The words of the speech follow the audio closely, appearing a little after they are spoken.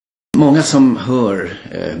många som hör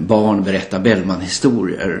barn berätta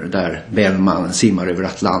Bellmanhistorier där Bellman simmar över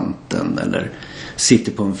Atlanten eller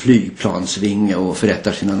sitter på en flygplansvinge och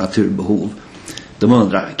förrättar sina naturbehov. De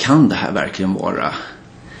undrar, kan det här verkligen vara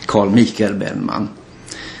Carl Michael Bellman?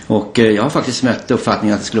 Och jag har faktiskt mött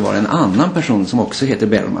uppfattningen att det skulle vara en annan person som också heter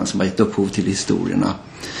Bellman som har gett upphov till historierna.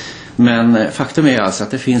 Men faktum är alltså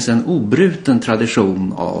att det finns en obruten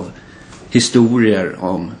tradition av historier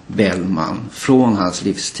om Bellman från hans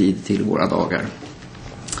livstid till våra dagar.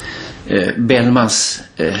 Bellmans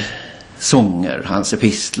sånger, hans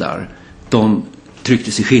epistlar, de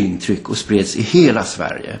trycktes i skillingtryck och spreds i hela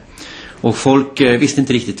Sverige. Och folk visste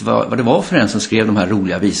inte riktigt vad det var för en som skrev de här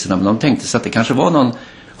roliga visorna, men de tänkte sig att det kanske var någon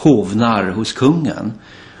hovnar hos kungen.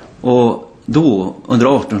 Och då, under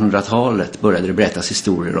 1800-talet, började det berättas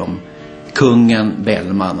historier om kungen,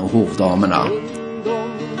 Bellman och hovdamerna.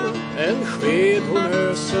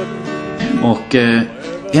 Och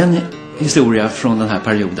en historia från den här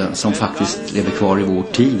perioden som faktiskt lever kvar i vår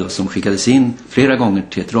tid och som skickades in flera gånger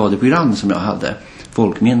till ett radioprogram som jag hade,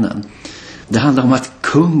 Folkminnen. Det handlar om att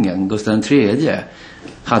kungen, Gustav III,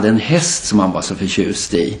 hade en häst som han var så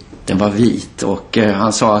förtjust i. Den var vit och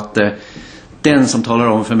han sa att den som talar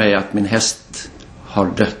om för mig att min häst har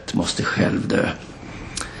dött måste själv dö.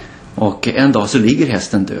 Och en dag så ligger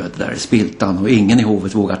hästen död där i spiltan och ingen i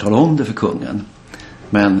hovet vågar tala om det för kungen.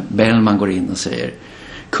 Men Bellman går in och säger: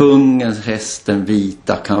 kungens hästen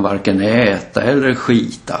vita kan varken äta eller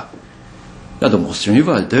skita. Ja, då måste den ju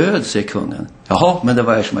vara död, säger kungen. Jaha, men det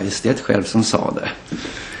var Ers Majestät själv som sa det.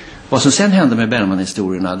 Vad som sen hände med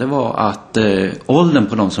Bellmanhistorierna, det var att åldern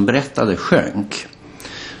på de som berättade sjönk.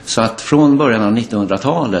 Så att från början av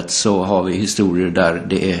 1900-talet så har vi historier där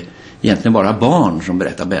det är egentligen bara barn som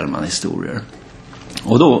berättar Bellmanhistorier.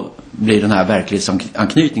 Och då blir den här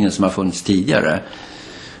verklighetsanknytningen som har funnits tidigare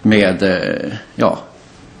med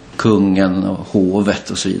kungen och hovet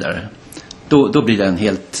och så vidare. Då blir den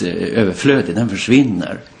helt överflödig, den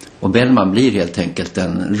försvinner. Och Bellman blir helt enkelt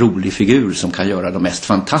en rolig figur som kan göra de mest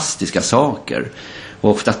fantastiska saker.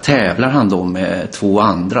 Och ofta tävlar han då med två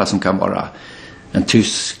andra som kan vara en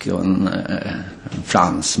tysk och en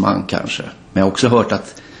fransman kanske. Men jag har också hört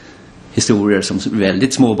att historier som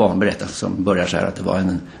väldigt små barn berättar som börjar så här att det var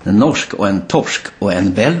en norsk och en torsk och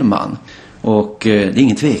en Bellman. Och det är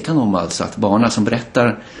ingen tvekan om alltså att barnen som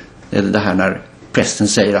berättar det här när prästen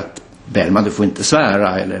säger att Bellman, du får inte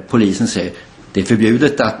svära, eller polisen säger det är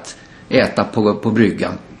förbjudet att äta på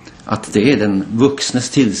bryggan, att det är den vuxnes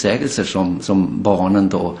tillsägelser som barnen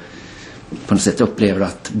då på något sätt upplever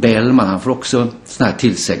att Bellman, han får också såna här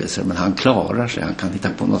tillsägelser, men han klarar sig, han kan hitta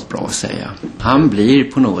på något bra att säga. Han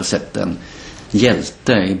blir på något sätt en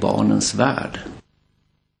hjälte i barnens värld.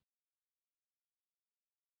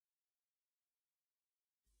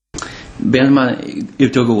 Bellman är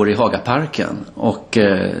ute och går i Hagaparken och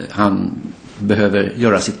han behöver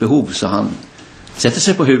göra sitt behov, så han sätter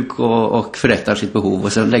sig på huk och förrättar sitt behov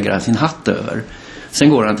och sen lägger han sin hatt över. Sen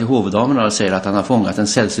går han till hovdamerna och säger att han har fångat en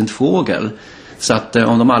sällsynt fågel. Så att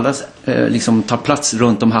om de alla liksom tar plats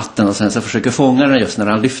runt om hatten och sen så försöker fånga den just när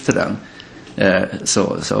han lyfter den,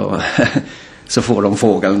 så får de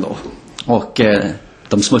fågeln då. Och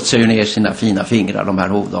de smutsar ju ner sina fina fingrar, de här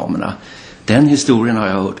hovdamerna. Den historien har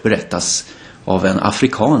jag hört berättas av en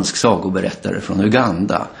afrikansk sagoberättare från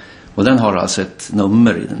Uganda. Och den har alltså ett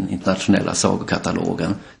nummer i den internationella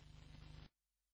sagokatalogen.